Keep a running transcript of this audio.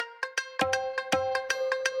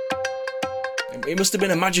It must have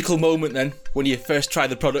been a magical moment then, when you first tried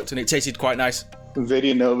the product and it tasted quite nice.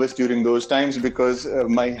 Very nervous during those times because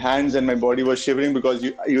my hands and my body was shivering because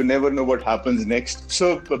you never know what happens next.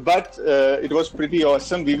 But it was pretty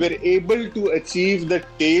awesome. We were able to achieve the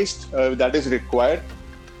taste that is required.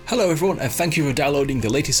 Hello everyone, and thank you for downloading the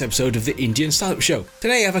latest episode of the Indian Startup Show.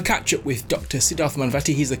 Today I have a catch up with Dr. Siddharth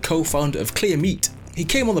Manvati. He's the co-founder of ClearMeat. He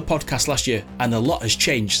came on the podcast last year and a lot has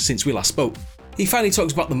changed since we last spoke. He finally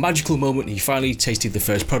talks about the magical moment he finally tasted the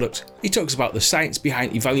first product. He talks about the science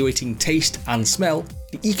behind evaluating taste and smell,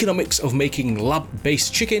 the economics of making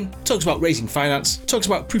lab-based chicken, talks about raising finance, talks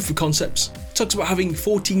about proof of concepts, talks about having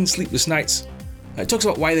 14 sleepless nights, talks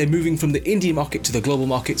about why they're moving from the Indian market to the global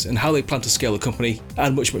markets and how they plan to scale the company,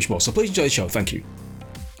 and much, much more. So please enjoy the show. Thank you.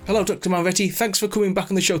 Hello, Dr. Manvati. Thanks for coming back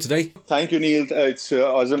on the show today. Thank you, Neil. It's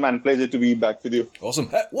awesome and pleasure to be back with you. Awesome.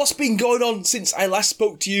 What's been going on since I last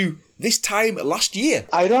spoke to you this time last year?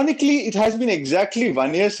 Ironically, it has been exactly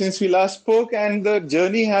 1 year since we last spoke and the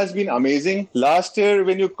journey has been amazing. Last year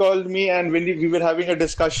when you called me and when we were having a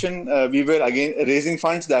discussion, we were again raising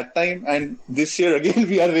funds that time, and this year again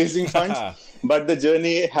we are raising funds. But the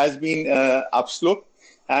journey has been upslope.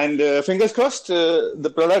 And fingers crossed,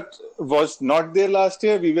 the product was not there last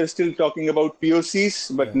year. We were still talking about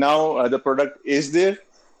POCs, but now the product is there.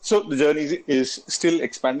 So the journey is still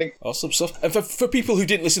expanding. Awesome stuff. And for people who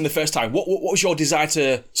didn't listen the first time, what was your desire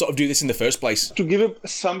to sort of do this in the first place? To give a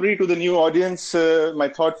summary to the new audience, my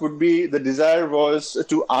thought would be the desire was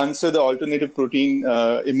to answer the alternative protein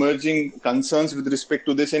emerging concerns with respect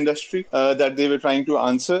to this industry that they were trying to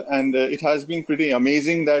answer. And it has been pretty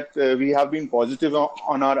amazing that we have been positive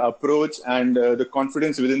on our approach, and the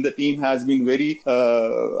confidence within the team has been very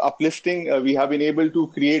uplifting. We have been able to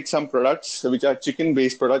create some products which are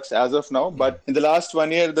chicken-based products as of now, but in the last 1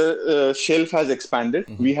 year the shelf has expanded.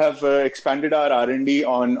 We have expanded our R&D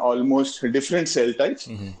on almost different cell types,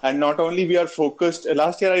 and not only we are focused.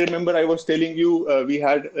 Last year I remember I was telling you we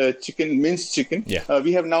had minced chicken.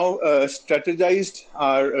 We have now strategized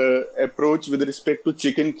our approach with respect to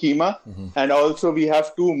chicken keema, and also we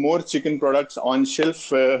have 2 more chicken products on shelf.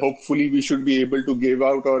 Hopefully we should be able to give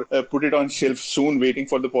out or put it on shelf soon, waiting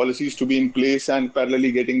for the policies to be in place and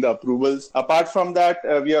parallelly getting the approvals. Apart from that,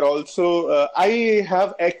 we are also, I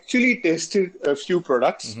have actually tested a few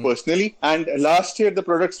products personally, and last year the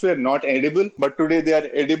products were not edible, but today they are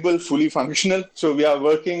edible, fully functional. So we are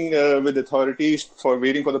working with authorities for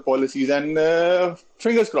waiting for the policies, and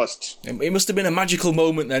fingers crossed. It must have been a magical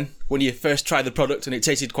moment then, when you first tried the product and it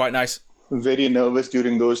tasted quite nice. Very nervous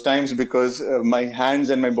during those times because my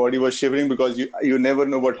hands and my body was shivering because you never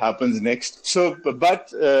know what happens next.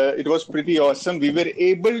 But it was pretty awesome. We were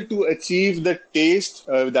able to achieve the taste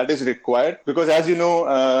that is required because, as you know,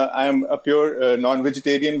 I am a pure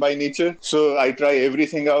non-vegetarian by nature. So I try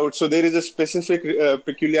everything out. So there is a specific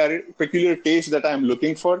peculiar taste that I am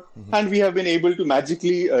looking for. And we have been able to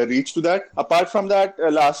magically reach to that. Apart from that,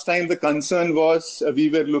 last time the concern was we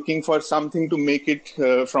were looking for something to make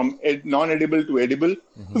it from non-edible to edible.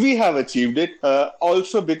 We have achieved it.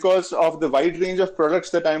 Also, because of the wide range of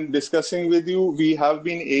products that I'm discussing with you, we have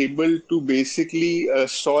been able to basically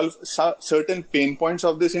solve certain pain points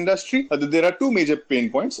of this industry. There are 2 major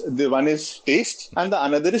pain points. The one is taste and the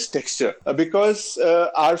another is texture. Because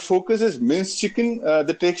our focus is minced chicken,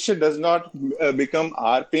 the texture does not become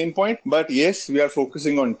our pain point. But yes, we are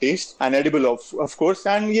focusing on taste and edible, of course.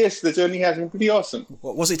 And yes, the journey has been pretty awesome.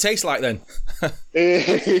 What does it taste like then?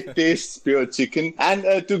 It tastes pure chicken. And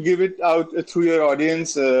to give it out through your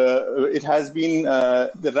audience, it has been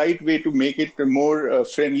the right way to make it more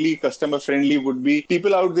friendly, customer friendly would be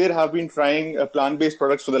people out there have been trying plant-based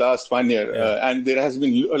products for the last 1 year. And there has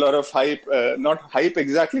been a lot of hype, not hype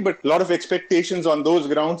exactly, but a lot of expectations on those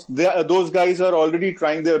grounds. Those guys are already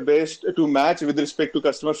trying their best to match with respect to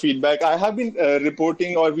customer feedback. I have been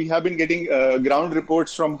reporting, or we have been getting ground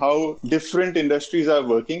reports from how different industries are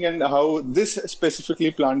working and how this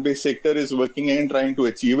specifically plant-based sector is working and trying to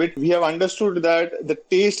achieve it. We have understood that the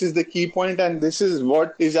taste is the key point, and this is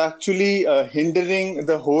what is actually hindering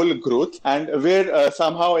the whole growth, and where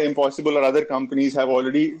somehow Impossible or other companies have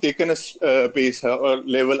already taken a pace or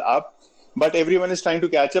level up. But everyone is trying to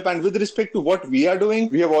catch up. And with respect to what we are doing,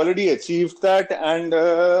 we have already achieved that. And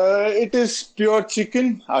it is pure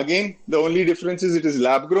chicken. Again, the only difference is it is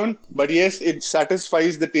lab grown. But yes, it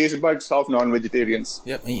satisfies the taste buds of non-vegetarians.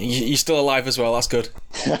 Yep, you're still alive as well. That's good.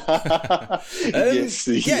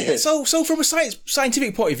 Yes. So from a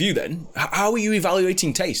scientific point of view then, how are you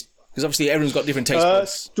evaluating taste? Because obviously everyone's got different taste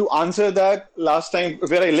buds. To answer that,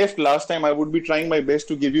 where I left last time, I would be trying my best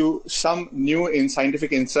to give you some new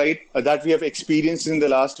scientific insight that we have experienced in the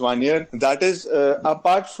last 1 year. That is,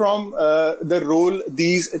 apart from the role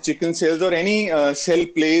these chicken cells or any cell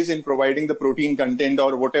plays in providing the protein content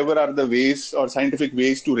or whatever are the ways or scientific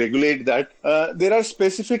ways to regulate that, there are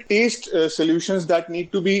specific taste solutions that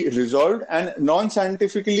need to be resolved. And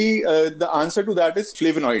non-scientifically, the answer to that is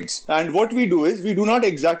flavonoids. And what we do is we do not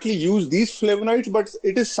exactly use these flavonoids, but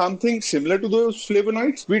it is something similar to those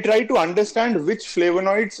flavonoids. We try to understand which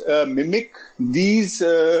flavonoids mimic these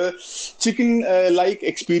chicken-like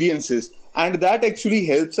experiences. And that actually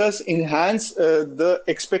helps us enhance the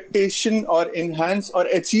expectation or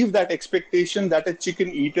achieve that expectation that a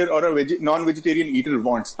chicken eater or a non-vegetarian eater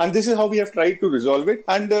wants. And this is how we have tried to resolve it.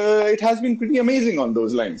 And it has been pretty amazing on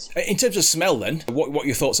those lines. In terms of smell then, what are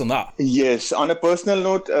your thoughts on that? Yes. On a personal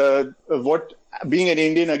note, being an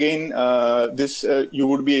Indian, again, you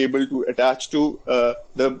would be able to attach to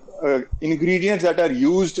the ingredients that are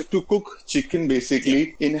used to cook chicken,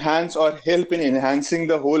 basically enhance or help in enhancing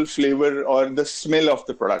the whole flavor or the smell of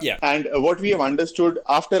the product. Yeah. And what we have understood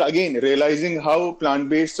after, again, realizing how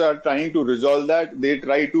plant-based are trying to resolve that, they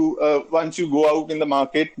try to, once you go out in the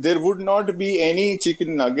market, there would not be any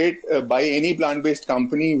chicken nugget by any plant-based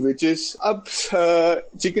company which is a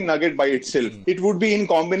chicken nugget by itself. It would be in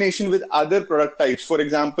combination with other product types. For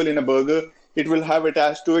example, in a burger, it will have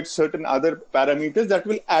attached to it certain other parameters that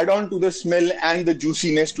will add on to the smell and the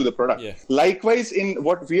juiciness to the product. Yeah. Likewise, in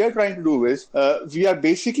what we are trying to do is, we are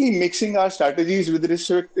basically mixing our strategies with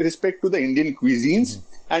respect to the Indian cuisines.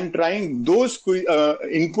 And trying those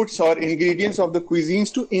inputs or ingredients of the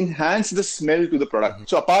cuisines to enhance the smell to the product.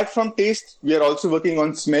 So apart from taste, we are also working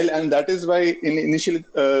on smell. And that is why in initial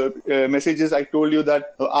messages, I told you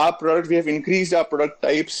that our product, we have increased our product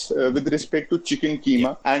types with respect to chicken keema.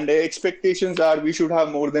 Yeah. And the expectations are we should have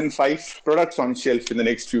more than 5 products on shelf in the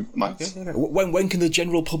next few months. Okay. When can the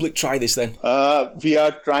general public try this then? We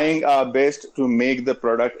are trying our best to make the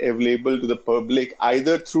product available to the public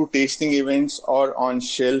either through tasting events or on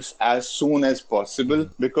shelf as soon as possible,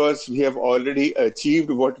 because we have already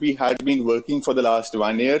achieved what we had been working for the last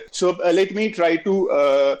 1 year. So let me try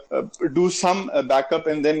to do some backup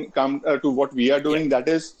and then come to what we are doing. That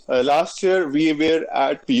is, last year we were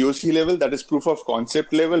at POC level, that is proof of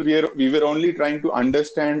concept level. We were only trying to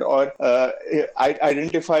understand or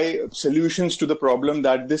identify solutions to the problem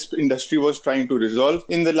that this industry was trying to resolve.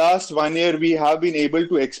 In the last 1 year, we have been able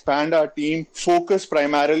to expand our team, focus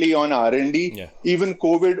primarily on R&D. Yeah. Even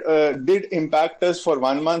COVID did impact us for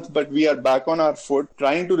 1 month, but we are back on our foot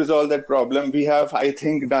trying to resolve that problem. We have, I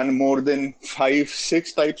think, done more than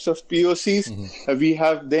 5-6 types of POCs. We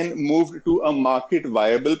have then moved to a market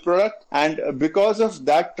viable product. And because of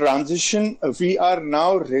that transition, we are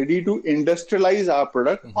now ready to industrialize our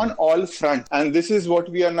product on all fronts. And this is what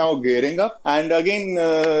we are now gearing up. And again,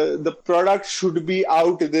 the product should be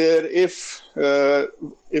out there if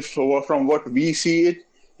from what we see it,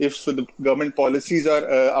 if the government policies are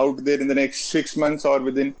out there in the next 6 months or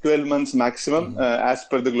within 12 months maximum, as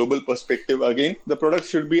per the global perspective, again, the product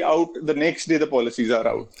should be out the next day the policies are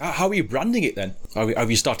out. How are you branding it then? Have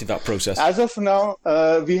you started that process? As of now,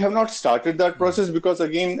 we have not started that process because,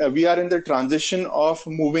 again, we are in the transition of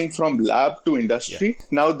moving from lab to industry. Yeah.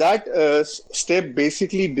 Now, that step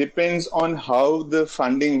basically depends on how the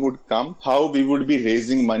funding would come, how we would be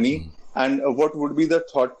raising money. And what would be the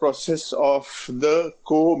thought process of the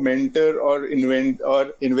co-mentor or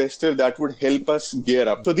investor that would help us gear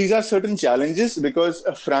up. So these are certain challenges because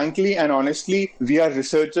frankly and honestly, we are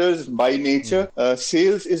researchers by nature.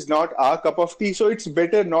 Sales is not our cup of tea. So it's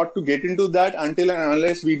better not to get into that until and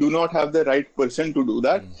unless we do not have the right person to do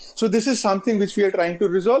that. So this is something which we are trying to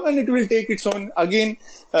resolve, and it will take its own, again,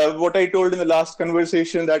 what I told in the last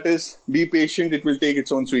conversation, that is, be patient, it will take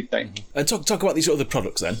its own sweet time. And talk about these other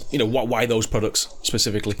products then. Why those products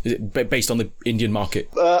specifically? Is it based on the Indian market?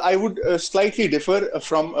 I would slightly differ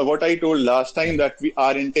from what I told last time, that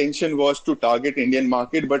our intention was to target Indian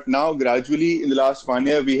market, but now gradually in the last 1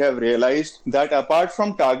 year, we have realized that apart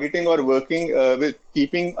from targeting or working with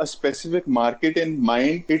keeping a specific market in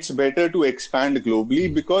mind, it's better to expand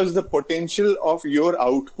globally because the potential of your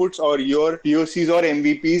outputs or your POCs or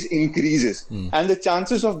MVPs increases. And the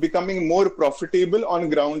chances of becoming more profitable on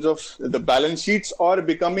grounds of the balance sheets or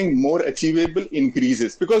becoming more achievable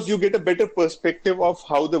increases because you get a better perspective of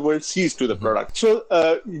how the world sees to the product. So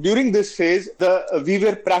during this phase, we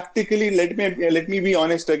were practically, let me be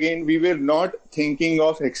honest again, we were not thinking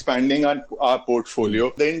of expanding our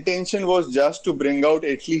portfolio. The intention was just to bring out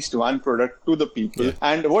at least one product to the people. Yeah.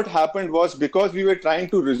 And what happened was, because we were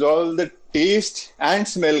trying to resolve the taste and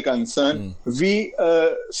smell concern, we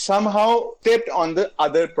somehow stepped on the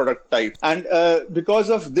other product type. And because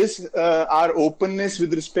of this, our openness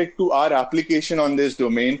with respect to our application on this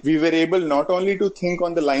domain, we were able not only to think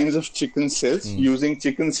on the lines of chicken cells, using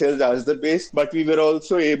chicken cells as the base, but we were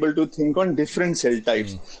also able to think on different cell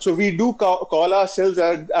types. So we do call ourselves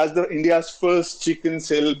as the India's first chicken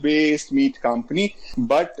cell-based meat company,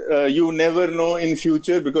 but you never know in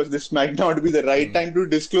future, because this might not be the right time to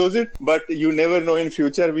disclose it, but you never know in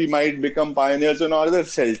future we might become pioneers on other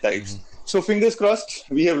cell types. So fingers crossed,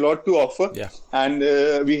 we have a lot to offer, and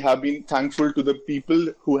we have been thankful to the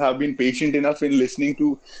people who have been patient enough in listening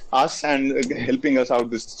to us and helping us out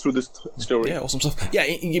through this story. Yeah, awesome stuff. Yeah,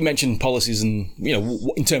 you mentioned policies, and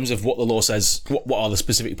in terms of what the law says, what are the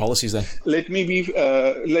specific policies then? Let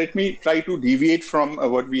me try to deviate from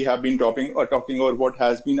what we have been talking or what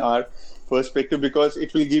has been our perspective, because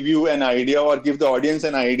it will give you an idea or give the audience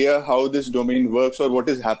an idea how this domain works or what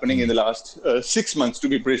is happening in the last 6 months, to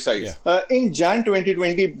be precise. In Jan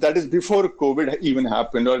 2020, that is before COVID even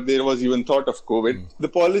happened or there was even thought of COVID, the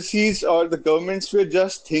policies or the governments were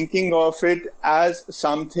just thinking of it as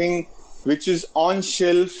something which is on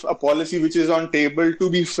shelf, a policy which is on table to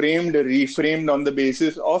be reframed on the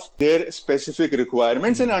basis of their specific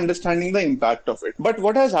requirements and understanding the impact of it. But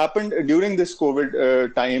what has happened during this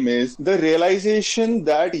COVID time is the realization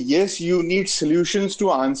that yes, you need solutions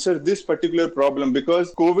to answer this particular problem,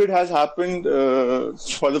 because COVID has happened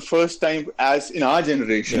for the first time as in our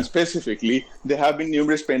generation specifically. There have been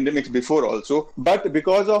numerous pandemics before also, but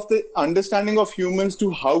because of the understanding of humans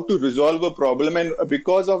to how to resolve a problem and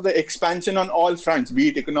because of the expansion on all fronts, be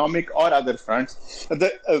it economic or other fronts,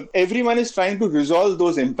 everyone is trying to resolve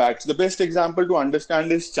those impacts. The best example to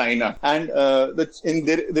understand is China, and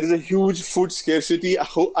there is a huge food scarcity.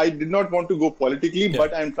 I did not want to go politically,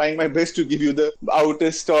 but I'm trying my best to give you the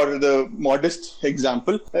outest or the modest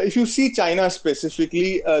example. If you see China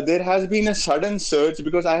specifically, there has been a sudden surge,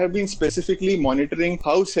 because I have been specifically monitoring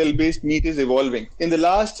how cell-based meat is evolving. In the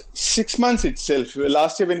last 6 months itself,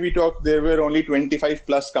 last year when we talked, there were only 25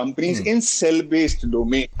 plus companies in cell-based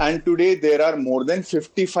domain, and today there are more than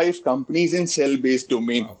 55 companies in cell-based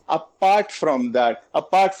domain. Apart from that,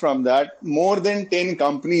 more than 10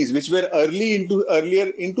 companies which were earlier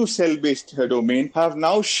into cell-based domain have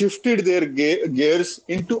now shifted their gears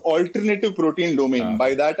into alternative protein domain.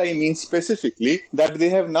 By that I mean specifically that they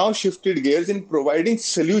have now shifted gears in providing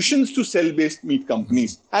solutions to cell-based meat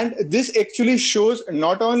companies. And this actually shows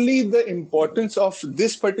not only the importance of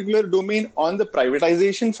this particular domain on the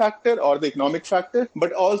privatization factor or the economic factor,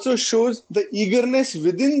 but also shows the eagerness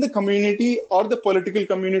within the community or the political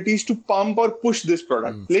communities to pump or push this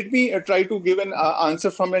product. Let me try to give an answer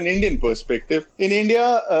from an Indian perspective. In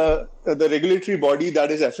India, the regulatory body, that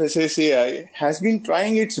is FSSAI, has been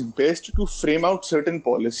trying its best to frame out certain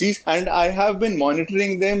policies, and I have been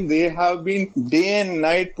monitoring them. They have been day and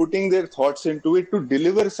night putting their thoughts into it to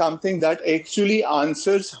deliver something that actually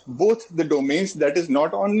answers both the domains, that is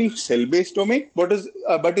not only cell-based domain, but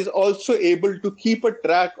is also able to keep a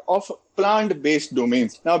track of plant-based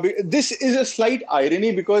domains. Now, this is a slight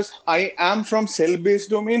irony because I am from cell-based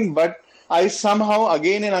domain, but I somehow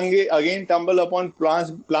again and again tumble upon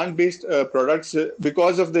plant-based products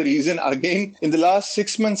because of the reason, again, in the last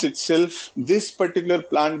 6 months itself, this particular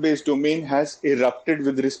plant-based domain has erupted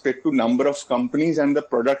with respect to number of companies and the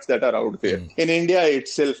products that are out there. In India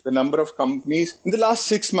itself, the number of companies in the last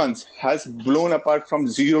 6 months has blown apart from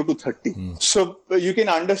 0 to 30. So you can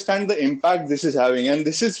understand the impact this is having, and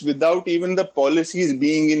this is without even the policies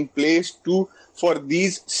being in place for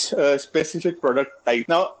these specific product type.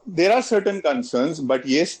 Now, there are certain concerns, but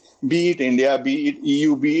yes, be it India, be it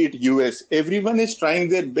EU, be it US, everyone is trying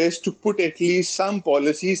their best to put at least some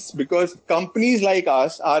policies, because companies like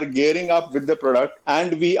us are gearing up with the product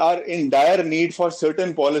and we are in dire need for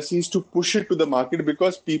certain policies to push it to the market,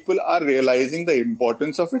 because people are realizing the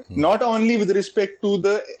importance of it, not only with respect to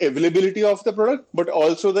the availability of the product, but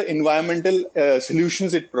also the environmental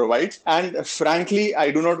solutions it provides. And frankly,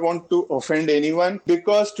 I do not want to offend anyone,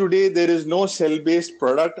 because today there is no cell-based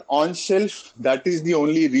product on shelf. That is the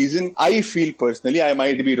only reason I feel personally, I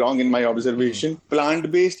might be wrong in my observation,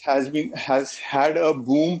 plant-based has had a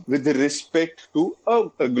boom with respect to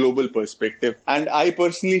a global perspective. And I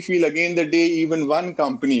personally feel, again, the day even one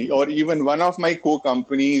company or even one of my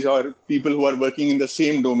co-companies or people who are working in the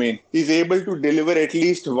same domain is able to deliver at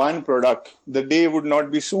least one product, the day would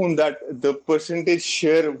not be soon that the percentage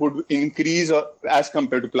share would increase as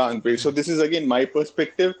compared to plant-based. So this is again my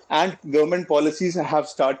perspective, and government policies have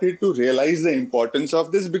started to realize the importance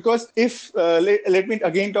of this, because if let me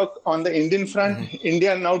again talk on the Indian front,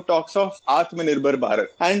 India now talks of Atmanirbhar Bharat,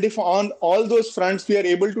 and if on all those fronts we are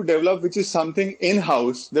able to develop, which is something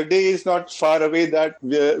in-house, the day is not far away that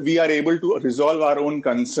we are able to resolve our own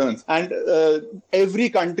concerns. And every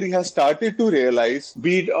country has started to realize,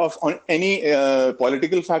 be it of on any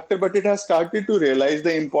political factor, but it has started to realize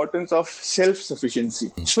the importance of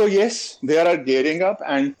self-sufficiency. So yes, they are gearing up,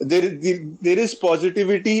 and there is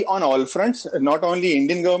positivity on all fronts, not only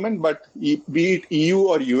Indian government, but be it EU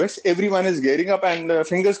or US, everyone is gearing up, and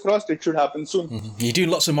fingers crossed it should happen soon. You're doing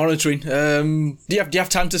lots of monitoring. Do you have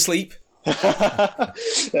time to sleep?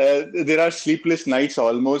 There are sleepless nights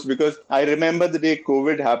almost, because I remember the day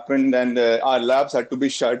COVID happened and our labs had to be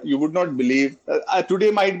shut. You would not believe.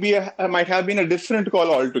 Today might have been a different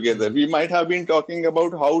call altogether. We might have been talking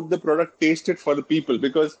about how the product tasted for the people,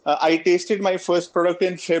 because I tasted my first product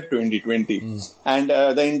in Feb 2020, and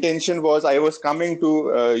the intention was I was coming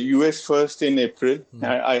to US first in April.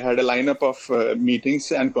 I had a lineup of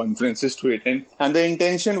meetings and conferences to attend, and the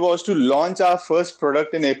intention was to launch our first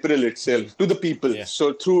product in April itself to the people. Yeah.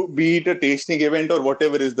 So through, be it a tasting event or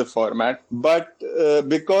whatever is the format. But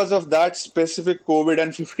because of that specific COVID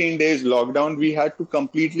and 15 days lockdown, we had to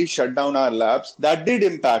completely shut down our labs. That did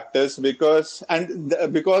impact us because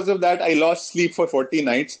of that, I lost sleep for 40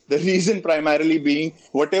 nights. The reason primarily being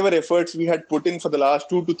whatever efforts we had put in for the last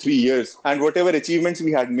 2 to 3 years and whatever achievements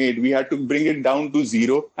we had made, we had to bring it down to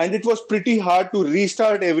zero. And it was pretty hard to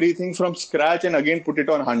restart everything from scratch and again put it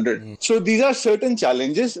on 100. So these are certain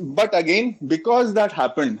challenges, but again, because that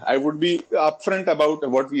happened, I would be upfront about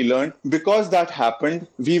what we learned. Because that happened,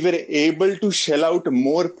 we were able to shell out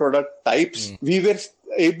more product types. We were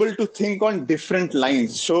able to think on different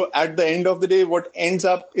lines. So at the end of the day, what ends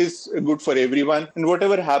up is good for everyone. And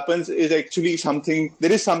whatever happens is actually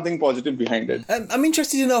there is something positive behind it. I'm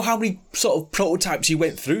interested to know how many sort of prototypes you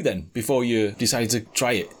went through then before you decided to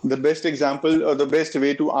try it. The best example or the best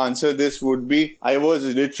way to answer this would be, I was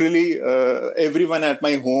literally, everyone at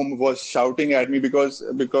my home was shouting at me because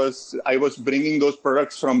I was bringing those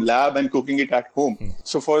products from lab and cooking it at home.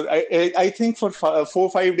 So I think for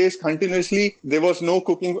 4-5 days continuously, there was no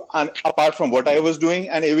cooking apart from what I was doing,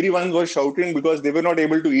 and everyone was shouting because they were not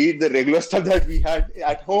able to eat the regular stuff that we had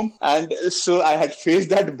at home. And so I had faced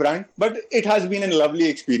that brunt, but it has been a lovely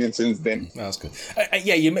experience since then. That's good.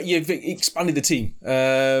 You've expanded the team.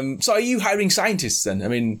 So are you hiring scientists then? I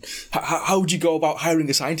mean, how would you go about hiring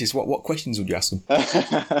a scientist? What questions would you ask them?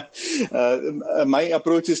 My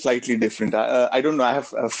approach is slightly different. I don't know. I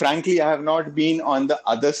have not been on the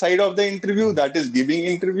other side of the interview, that is giving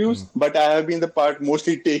interviews, but I have been the part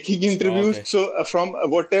mostly taking interviews. Okay. So from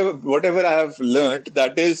whatever I have learned,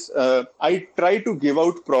 that is, I try to give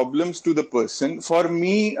out problems to the person. For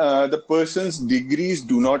me, the person's degrees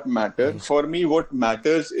do not matter. For me, what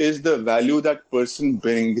matters is the value that person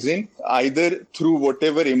brings in, either through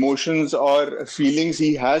whatever emotions or feelings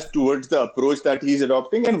he has towards the approach that he's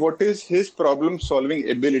adopting, and what is his problem-solving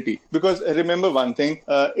ability. Because remember one thing,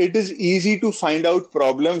 it is easy to find out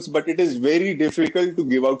problems, but it is very difficult to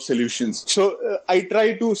give out solutions. So I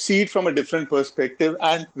try to see it from a different perspective,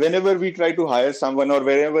 and whenever we try to hire someone or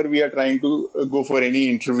wherever we are trying to go for any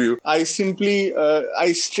interview, I simply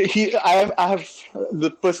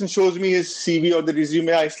the person shows me his CV or the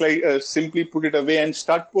resume, I simply put it away and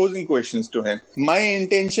start posing questions to him. My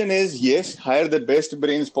intention is, yes, hire the best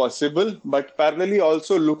brains possible, but parallelly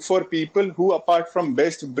also look for people who, apart from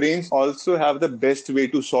best brains, also have the best way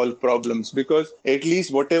to solve problems, because at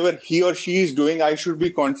least whatever he or she is doing, I should be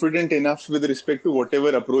confident enough with respect to whatever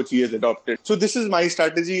approach he has adopted. So this is my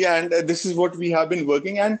strategy, and this is what we have been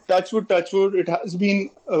working, and touch wood, it has been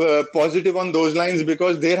positive on those lines,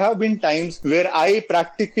 because there have been times where I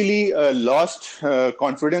practically lost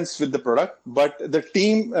confidence with the product, but the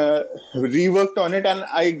team reworked on it, and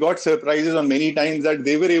I got surprises on many times that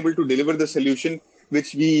they were able to deliver the solution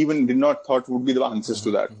which we even did not thought would be the answers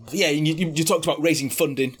to that. Yeah, you talked about raising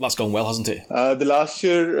funding. That's gone well, hasn't it? The last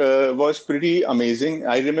year was pretty amazing.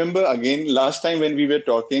 I remember, again, last time when we were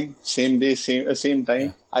talking, same day, same time,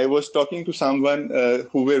 yeah. I was talking to someone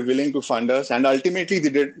who were willing to fund us, and ultimately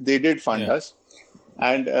they did fund us.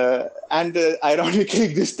 And ironically,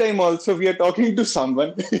 this time also we are talking to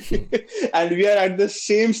someone and we are at the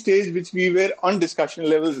same stage which we were on discussion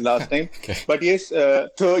levels last time. Okay. But yes,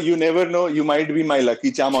 so you never know, you might be my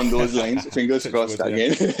lucky charm on those lines. Fingers crossed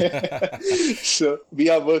again. So we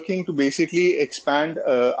are working to basically expand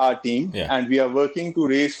our team, and we are working to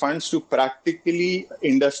raise funds to practically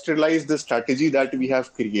industrialize the strategy that we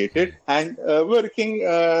have created, and working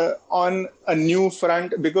on a new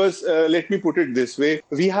front, because let me put it this way. today,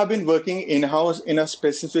 we have been working in-house in a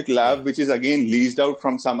specific lab, which is again leased out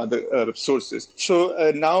from some other sources.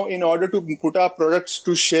 So now in order to put our products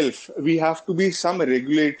to shelf, we have to be some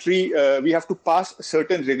regulatory, we have to pass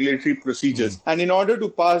certain regulatory procedures. And in order to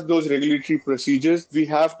pass those regulatory procedures, we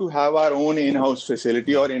have to have our own in-house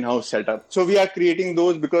facility or in-house setup. So we are creating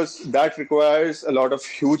those because that requires a lot of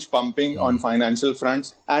huge pumping on financial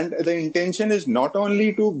fronts. And the intention is not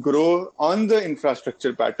only to grow on the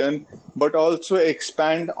infrastructure pattern, but also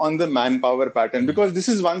expand on the manpower pattern. Because this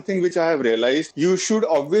is one thing which I have realized. You should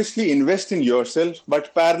obviously invest in yourself,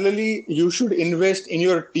 but parallelly, you should invest in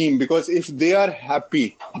your team, because if they are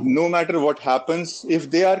happy, no matter what happens, if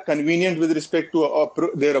they are convenient with respect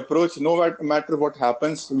to their approach, no matter what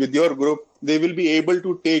happens with your group, they will be able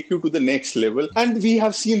to take you to the next level. And we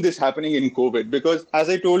have seen this happening in COVID, because as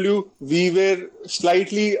I told you, we were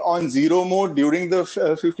slightly on zero mode during the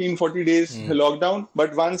 15-40 days lockdown.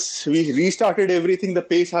 But once we restarted everything, the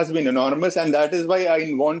pace has been enormous. And that is why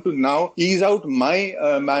I want to now ease out my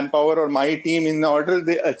manpower or my team in order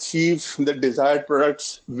they achieve the desired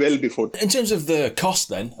products well before. In terms of the cost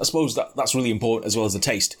then, I suppose that's really important as well as the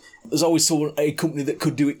taste. There's always a company that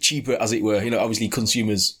could do it cheaper, as it were. Obviously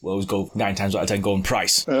consumers will always go 9 times out of 10 go on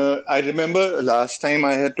price. I remember last time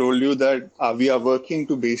I had told you that we are working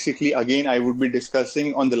to basically, again, I would be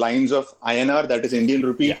discussing on the lines of INR, that is Indian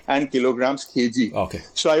rupee, and kilograms kg. Okay.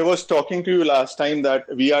 So I was talking to you last time that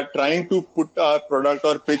we are trying to put our product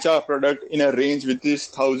or pitch our product in a range which is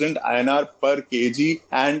 1000 INR per kg.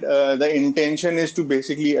 And the intention is to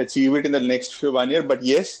basically achieve it in the next 1 year. But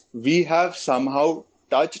yes, we have somehow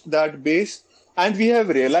touched that base. And we have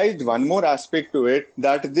realized one more aspect to it,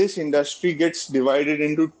 that this industry gets divided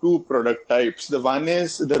into 2 product types. The one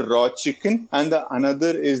is the raw chicken and the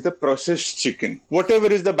another is the processed chicken. Whatever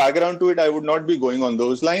is the background to it, I would not be going on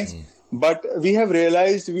those lines. But we have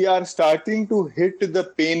realized we are starting to hit the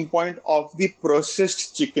pain point of the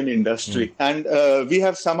processed chicken industry. And we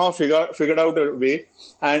have somehow figured out a way.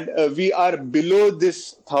 And we are below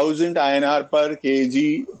this 1000 INR per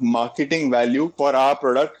kg marketing value for our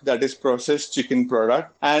product, that is processed chicken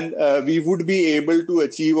product. And we would be able to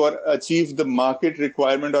achieve the market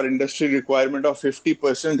requirement or industry requirement of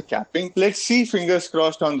 50% capping. Let's see, fingers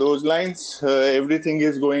crossed on those lines. Everything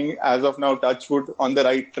is going, as of now, touch wood, on the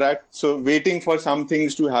right track. So waiting for some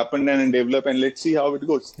things to happen and develop, and let's see how it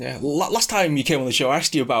goes. Yeah. Last time you came on the show, I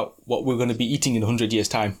asked you about what we're going to be eating in 100 years'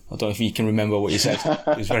 time. I don't know if you can remember what you said.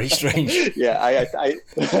 It was very strange. Yeah,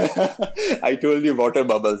 I told you water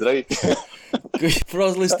bubbles, right? For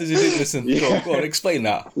us listeners who did listen, go on, explain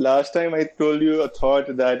that. Last time I told you a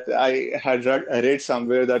thought that I had read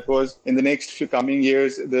somewhere, that was in the next few coming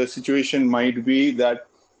years, the situation might be that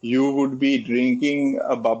you would be drinking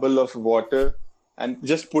a bubble of water and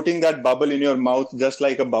just putting that bubble in your mouth, just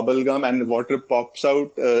like a bubble gum, and water pops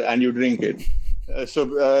out and you drink it.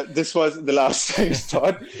 So this was the last time's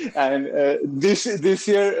thought, and this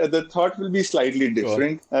year the thought will be slightly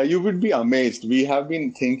different. You would be amazed. We have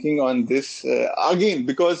been thinking on this again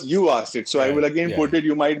because you asked it. So I will again put it.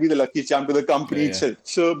 You might be the lucky charm to the company itself.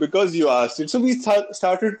 So because you asked it, so we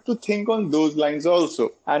started to think on those lines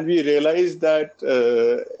also, and we realized that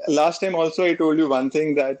last time also I told you one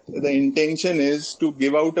thing, that the intention is to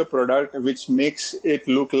give out a product which makes it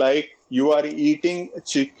look like you are eating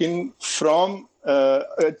chicken from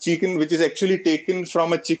a chicken which is actually taken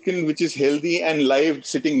from a chicken which is healthy and live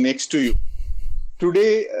sitting next to you.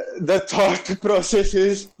 Today, the thought process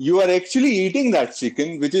is you are actually eating that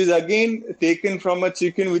chicken, which is again taken from a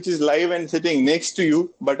chicken which is live and sitting next to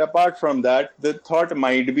you. But apart from that, the thought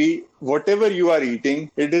might be whatever you are eating,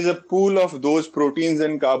 it is a pool of those proteins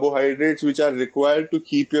and carbohydrates which are required to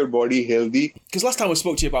keep your body healthy. Because last time I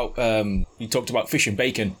spoke to you about, you talked about fish and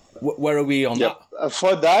bacon. Where are we on that?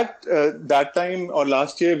 For that time or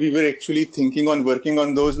last year, we were actually working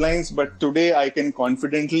on those lines. But today I can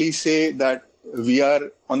confidently say that we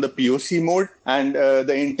are on the POC mode, and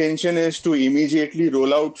the intention is to immediately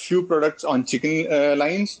roll out few products on chicken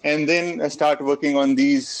lines and then start working on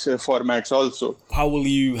these formats also. How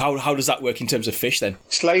does that work in terms of fish then?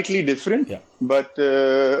 Slightly different, but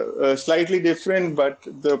the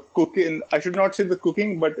cooking, I should not say the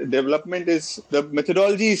cooking, but development is, the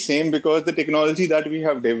methodology is same, because the technology that we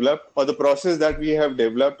have developed or the process that we have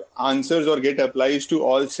developed answers or get applies to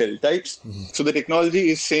all cell types. So the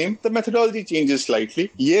technology is same, the methodology changes slightly.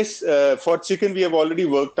 Yes, for chicken, we have already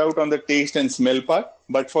worked out on the taste and smell part.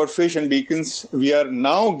 But for fish and bacons, we are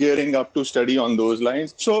now gearing up to study on those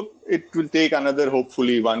lines. So it will take another,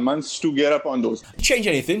 hopefully, 1 month to gear up on those. Change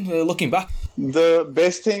anything, looking back? The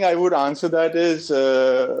best thing I would answer that is,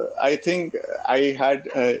 I think I had,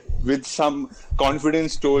 with some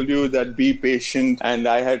confidence, told you that be patient, and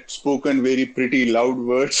I had spoken very pretty loud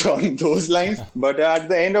words on those lines. But at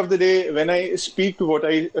the end of the day, when I speak to what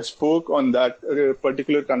I spoke on that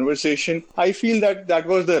particular conversation, I feel that that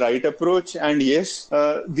was the right approach. And yes,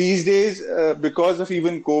 these days, because of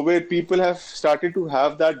even COVID, people have started to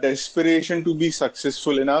have that desperation to be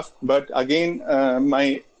successful enough. But again,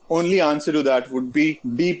 my only answer to that would be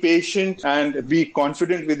patient and be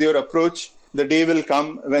confident with your approach. The day will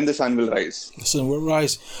come when the sun will rise. The sun will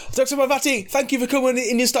rise. Dr. Manvati, thank you for coming on the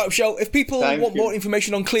Indian Startup Show. If people want more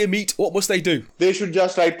information on ClearMeat, what must they do? They should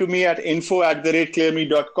just write to me at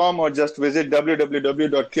info@clearmeat.com or just visit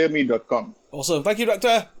www.clearmeat.com. Awesome. Thank you,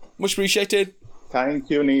 Doctor. Much appreciated. Thank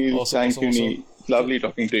you, Neil. Thank you, Neil. Lovely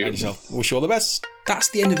talking to you. And yourself. Wish you all the best. That's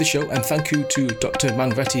the end of the show, and thank you to Dr.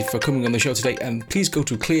 Manvati for coming on the show today, and please go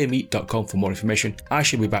to clearmeat.com for more information. I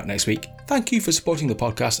shall be back next week. Thank you for supporting the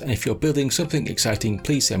podcast, and if you're building something exciting,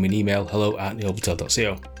 please send me an email,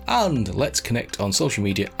 hello@neilpatel.co. And let's connect on social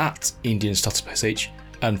media at Indian Startup SH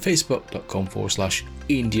and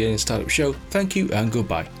facebook.com/Indian Startup Show. Thank you and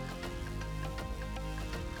goodbye.